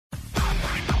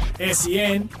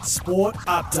SEN Sport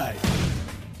Update.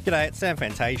 G'day, it's Sam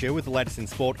Fantasia with the latest in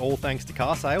sport, all thanks to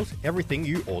car sales, everything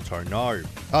you auto know.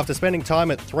 After spending time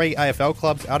at 3 AFL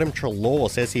clubs, Adam Treloar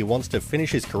says he wants to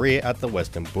finish his career at the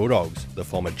Western Bulldogs. The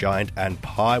former Giant and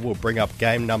Pie will bring up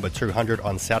game number 200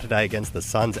 on Saturday against the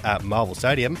Suns at Marvel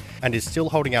Stadium and is still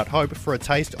holding out hope for a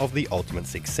taste of the ultimate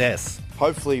success.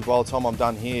 Hopefully, by the time I'm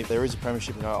done here, if there is a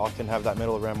premiership, I can have that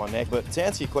medal around my neck. But to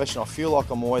answer your question, I feel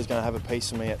like I'm always going to have a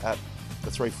piece of me at the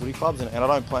 3 footy clubs, and I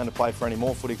don't plan to play for any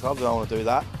more footy clubs. I don't want to do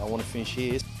that. I want to finish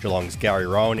here. Geelong's Gary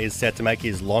Rowan is set to make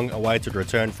his long-awaited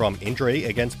return from injury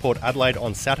against Port Adelaide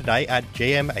on Saturday at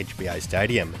GMHBA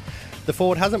Stadium. The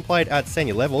forward hasn't played at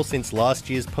senior level since last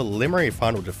year's preliminary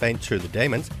final defeat to the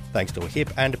Demons, thanks to a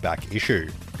hip and back issue.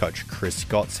 Coach Chris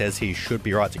Scott says he should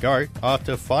be right to go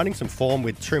after finding some form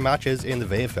with 2 matches in the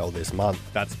VFL this month.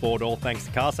 That's sport, all thanks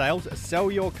to car sales. Sell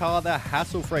your car the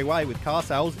hassle-free way with car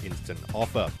sales instant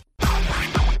offer.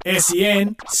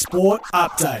 SEN Sport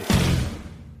Update.